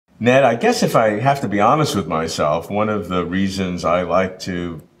Ned, I guess if I have to be honest with myself, one of the reasons I like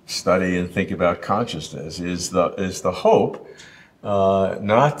to study and think about consciousness is the hope,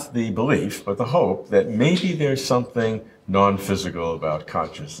 not the belief, but the hope that maybe there's something non-physical about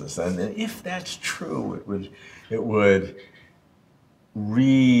consciousness. And if that's true, it would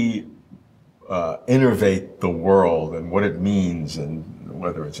innovate the world and what it means, and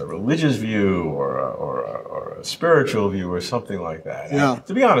whether it's a religious view or a spiritual view or something like that. Yeah. And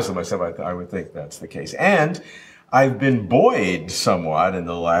to be honest with myself, I would think that's the case. And I've been buoyed somewhat in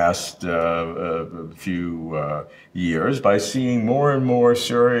the last few years by seeing more and more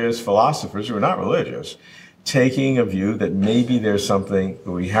serious philosophers who are not religious taking a view that maybe there's something that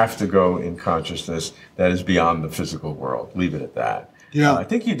we have to go in consciousness that is beyond the physical world. Leave it at that. Yeah. I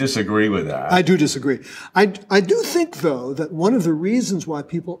think you disagree with that. I do disagree. I do think, though, that one of the reasons why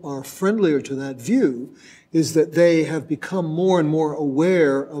people are friendlier to that view is that they have become more and more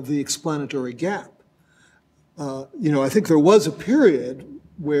aware of the explanatory gap. I think there was a period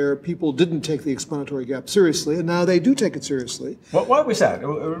where people didn't take the explanatory gap seriously, and now they do take it seriously. Why was that?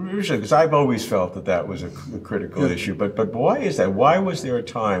 Usually, because I've always felt that was a critical issue. But why is that? Why was there a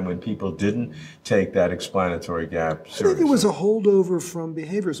time when people didn't take that explanatory gap seriously? I think it was a holdover from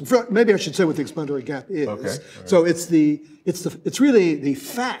behaviorism. Maybe I should say what the explanatory gap is. Okay. Right. So it's really the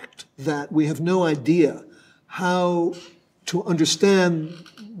fact that we have no idea how to understand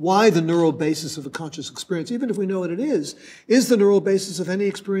why the neural basis of a conscious experience, even if we know what it is the neural basis of any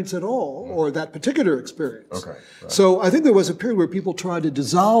experience at all, or that particular experience. Okay, right. So I think there was a period where people tried to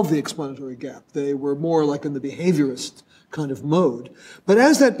dissolve the explanatory gap. They were more like in the behaviorist kind of mode. But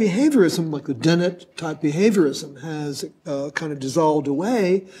as that behaviorism, like the Dennett type behaviorism, has kind of dissolved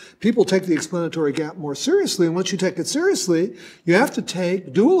away, people take the explanatory gap more seriously. And once you take it seriously, you have to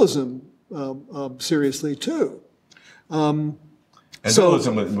take dualism seriously too. And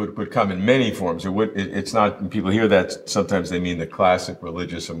dualism would come in many forms. It's not, when people hear that, sometimes they mean the classic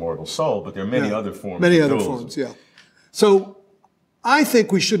religious immortal soul, but there are many other forms of dualism. Many other forms, yeah. So I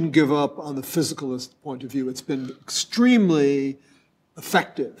think we shouldn't give up on the physicalist point of view. It's been extremely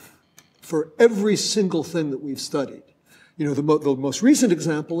effective for every single thing that we've studied. The most recent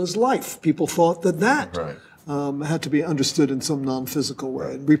example is life. People thought that right. Had to be understood in some non-physical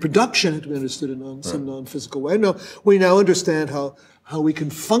way. And reproduction had to be understood in some non-physical way. No, we now understand how we can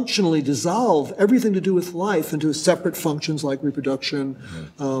functionally dissolve everything to do with life into separate functions like reproduction,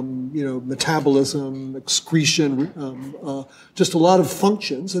 metabolism, excretion, just a lot of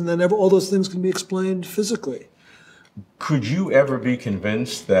functions, and then all those things can be explained physically. Could you ever be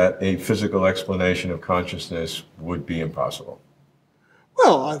convinced that a physical explanation of consciousness would be impossible?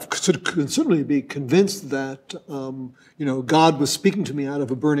 Well, I could certainly be convinced that, God was speaking to me out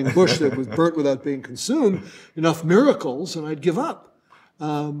of a burning bush that was burnt without being consumed, enough miracles, and I'd give up.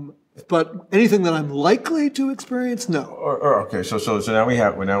 But anything that I'm likely to experience, no. Okay, so now we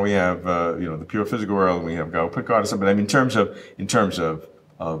have the pure physical world, and we have God, put God aside. But I mean, in terms of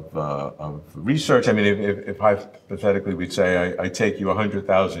research, I mean, if hypothetically we'd say I take you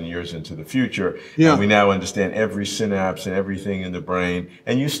 100,000 years into the future, and we now understand every synapse and everything in the brain,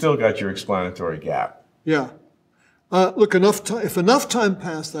 and you still got your explanatory gap. Yeah. Look, if enough time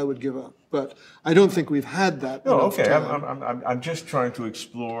passed, I would give up. But I don't think we've had that. No, okay. I'm just trying to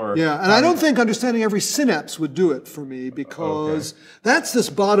explore. Yeah, and I don't think understanding every synapse would do it for me, because that's this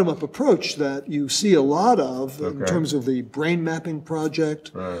bottom-up approach that you see a lot of in terms of the brain mapping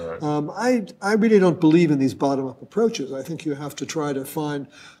project. Right. I really don't believe in these bottom-up approaches. I think you have to try to find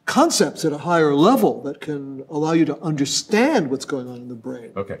concepts at a higher level that can allow you to understand what's going on in the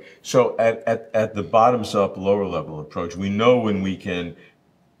brain. Okay. So at the bottoms-up, lower level approach, we know when we can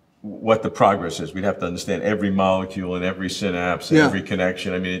what the progress is. We'd have to understand every molecule and every synapse and every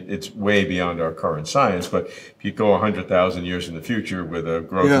connection. I mean, it's way beyond our current science, but if you go 100,000 years in the future with a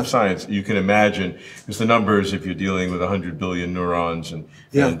growth of science, you can imagine, because the numbers, if you're dealing with 100 billion neurons and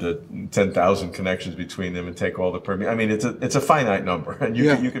 10,000 connections between them and take all the I mean, it's a finite number, and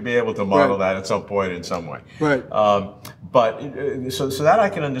you could be able to model that at some point in some way. Right. But so that I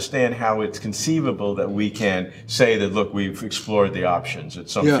can understand how it's conceivable that we can say that, look, we've explored the options at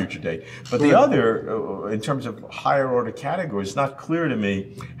some future date. But the other, in terms of higher order categories, it's not clear to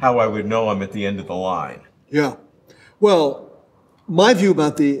me how I would know I'm at the end of the line. Yeah. Well, my view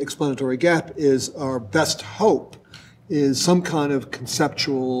about the explanatory gap is our best hope is some kind of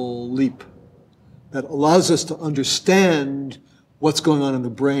conceptual leap that allows us to understand what's going on in the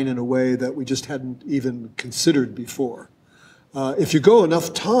brain in a way that we just hadn't even considered before. If you go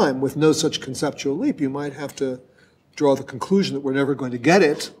enough time with no such conceptual leap, you might have to draw the conclusion that we're never going to get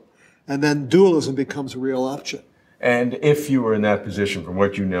it, and then dualism becomes a real option. And if you were in that position, from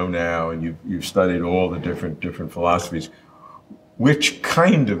what you know now, and you've studied all the different philosophies, which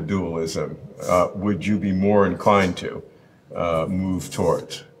kind of dualism would you be more inclined to move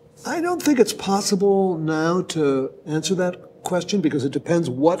towards? I don't think it's possible now to answer that question because it depends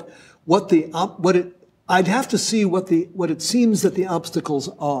I'd have to see what it seems that the obstacles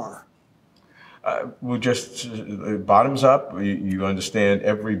are. Well, just bottoms up. You understand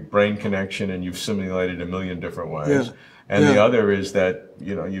every brain connection, and you've simulated a million different ways. Yeah. And the other is that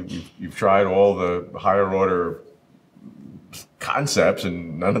you've tried all the higher order concepts,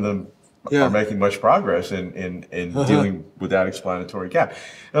 and none of them are making much progress in dealing with that explanatory gap.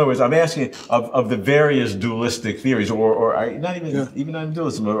 In other words, I'm asking of the various dualistic theories, or not even not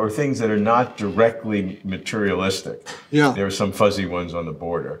dualism, or things that are not directly materialistic. Yeah. There are some fuzzy ones on the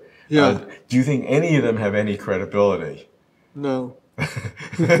border. Yeah. Do you think any of them have any credibility? No.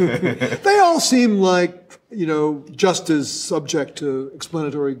 They all seem like, just as subject to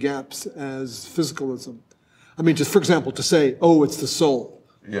explanatory gaps as physicalism. I mean, just for example, to say, oh, it's the soul.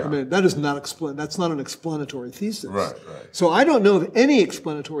 Yeah. I mean, that's not an explanatory thesis. Right. So I don't know of any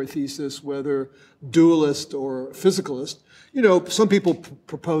explanatory thesis, whether dualist or physicalist. Some people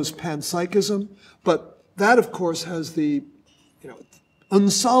propose panpsychism, but that, of course, has the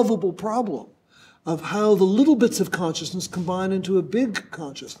unsolvable problem of how the little bits of consciousness combine into a big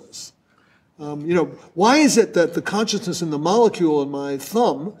consciousness. Why is it that the consciousness in the molecule in my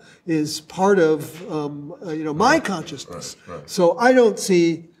thumb is part of, my consciousness? Right. So I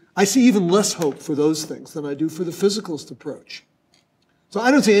see even less hope for those things than I do for the physicalist approach. So I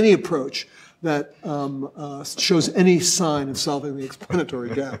don't see any approach that shows any sign of solving the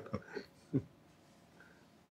explanatory gap.